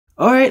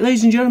Alright,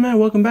 ladies and gentlemen,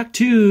 welcome back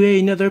to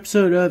another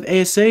episode of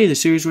A.S.A, the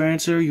series where I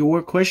answer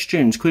your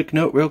questions. Quick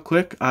note, real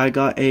quick, I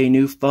got a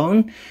new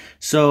phone,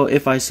 so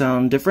if I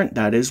sound different,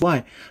 that is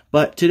why.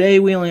 But today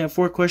we only have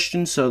 4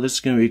 questions, so this is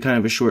going to be kind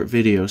of a short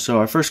video. So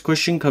our first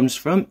question comes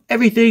from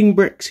Everything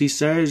Bricks. He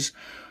says,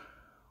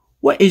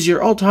 what is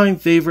your all-time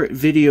favorite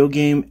video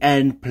game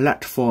and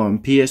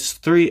platform?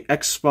 PS3,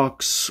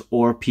 Xbox,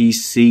 or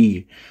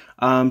PC?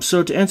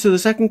 So to answer the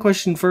second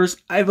question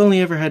first, I've only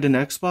ever had an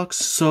Xbox,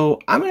 so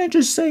I'm gonna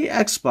just say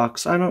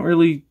Xbox. I don't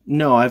really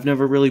know. I've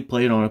never really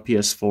played on a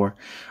PS4.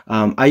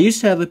 I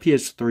used to have a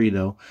PS3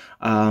 though.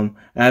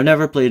 I've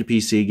never played a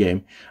PC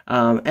game.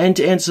 And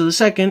to answer the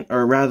second,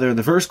 or rather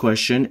the first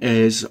question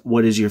is,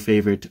 what is your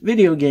favorite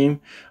video game?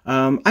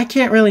 I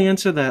can't really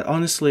answer that.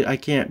 Honestly, I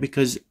can't,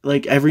 because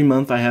like every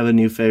month I have a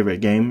new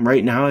favorite game.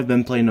 Right now I've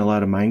been playing a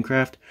lot of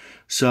Minecraft,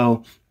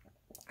 so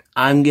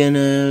I'm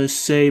gonna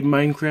say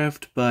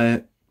Minecraft,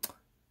 but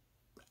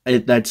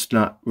that's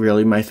not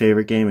really my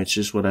favorite game. It's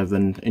just what I've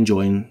been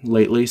enjoying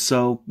lately.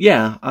 So,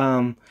 yeah.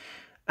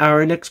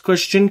 Our next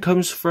question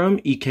comes from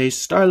EK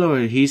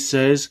Starlord. He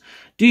says,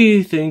 do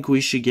you think we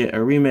should get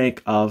a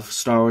remake of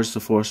Star Wars The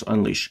Force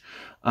Unleashed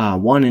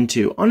 1 and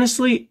 2?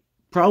 Honestly,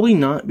 probably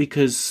not,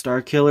 because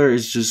Starkiller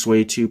is just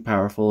way too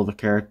powerful of a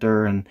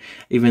character, and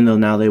even though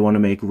now they want to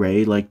make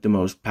Rey like the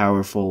most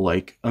powerful,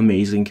 like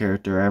amazing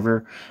character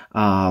ever,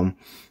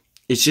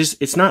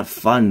 it's not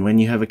fun when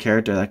you have a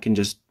character that can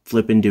just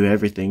flip and do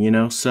everything, you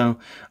know? So,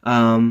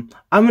 I'm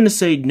gonna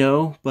say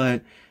no,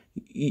 but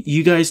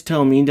you guys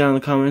tell me down in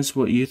the comments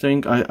what you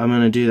think. I'm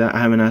gonna do that. I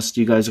haven't asked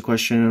you guys a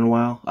question in a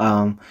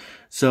while.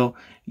 So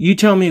you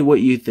tell me what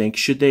you think.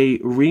 Should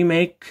they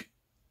remake,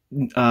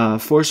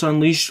 Force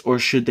Unleashed, or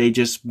should they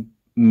just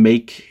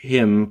make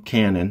him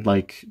canon?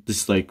 Like,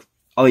 this, like,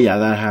 oh yeah,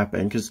 that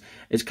happened, because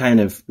it's kind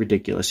of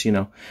ridiculous, you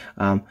know.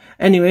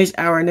 Anyways,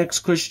 our next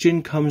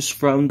question comes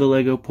from the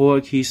Lego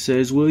Porg. He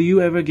says, will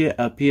you ever get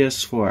a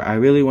PS4? I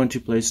really want to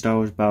play Star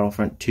Wars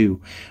Battlefront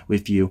 2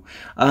 with you.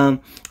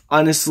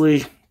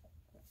 Honestly,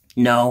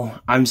 no,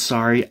 I'm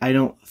sorry, I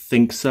don't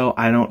think so.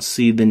 I don't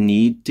see the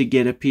need to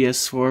get a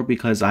PS4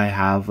 because I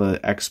have a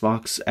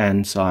Xbox,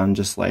 and so I'm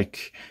just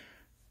like,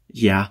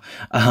 yeah.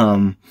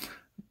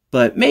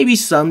 But maybe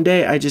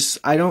someday.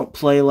 I don't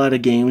play a lot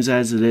of games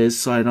as it is,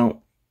 so I don't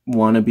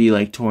want to be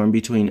like torn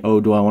between, oh,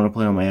 do I want to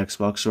play on my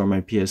Xbox or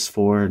my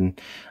PS4?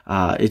 And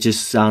it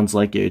just sounds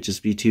like it would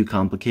just be too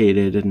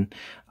complicated, and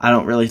I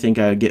don't really think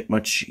I would get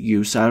much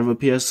use out of a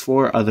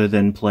PS4 other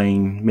than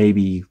playing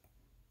maybe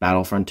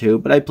Battlefront 2,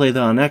 but I play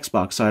that on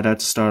Xbox, so I'd have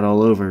to start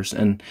all over,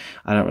 and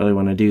I don't really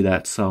want to do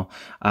that. So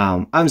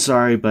I'm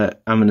sorry,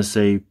 but I'm gonna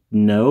say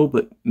no,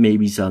 but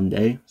maybe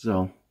someday.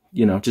 So,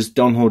 you know, just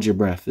don't hold your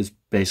breath is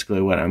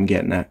basically what I'm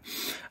getting at.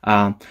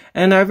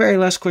 And our very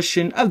last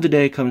question of the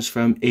day comes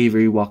from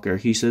Avery Walker.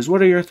 He says,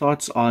 what are your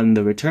thoughts on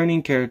the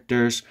returning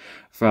characters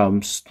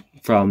from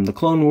the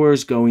Clone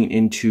Wars going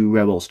into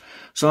Rebels?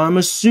 So I'm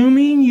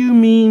assuming you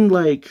mean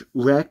like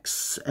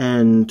Rex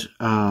and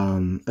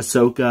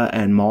Ahsoka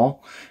and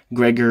Maul,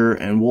 Gregor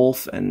and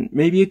Wolf, and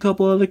maybe a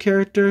couple other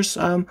characters.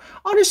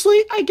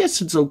 Honestly, I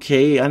guess it's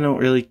okay. I don't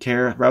really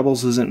care.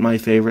 Rebels isn't my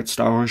favorite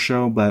Star Wars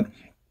show, but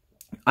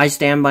I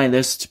stand by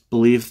this to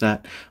believe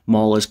that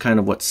Maul is kind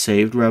of what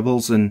saved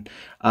Rebels, and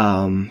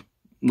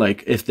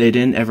like, if they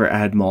didn't ever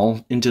add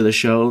Maul into the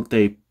show,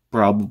 they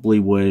probably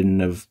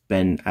wouldn't have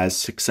been as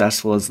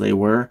successful as they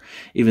were,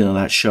 even though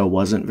that show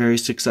wasn't very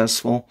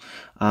successful.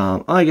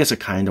 I guess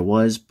it kind of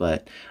was,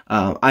 but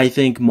I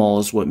think Maul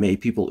is what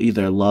made people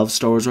either love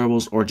Star Wars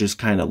Rebels or just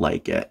kind of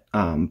like it.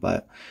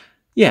 But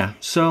yeah,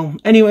 so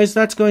anyways,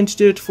 that's going to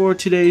do it for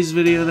today's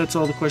video. That's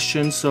all the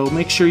questions, so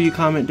make sure you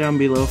comment down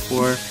below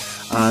for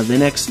the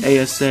next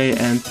A.S.A,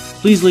 and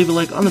please leave a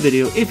like on the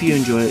video if you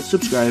enjoy it.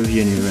 Subscribe if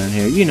you're new around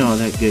here. You know all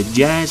that good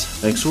jazz.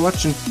 Thanks for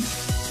watching.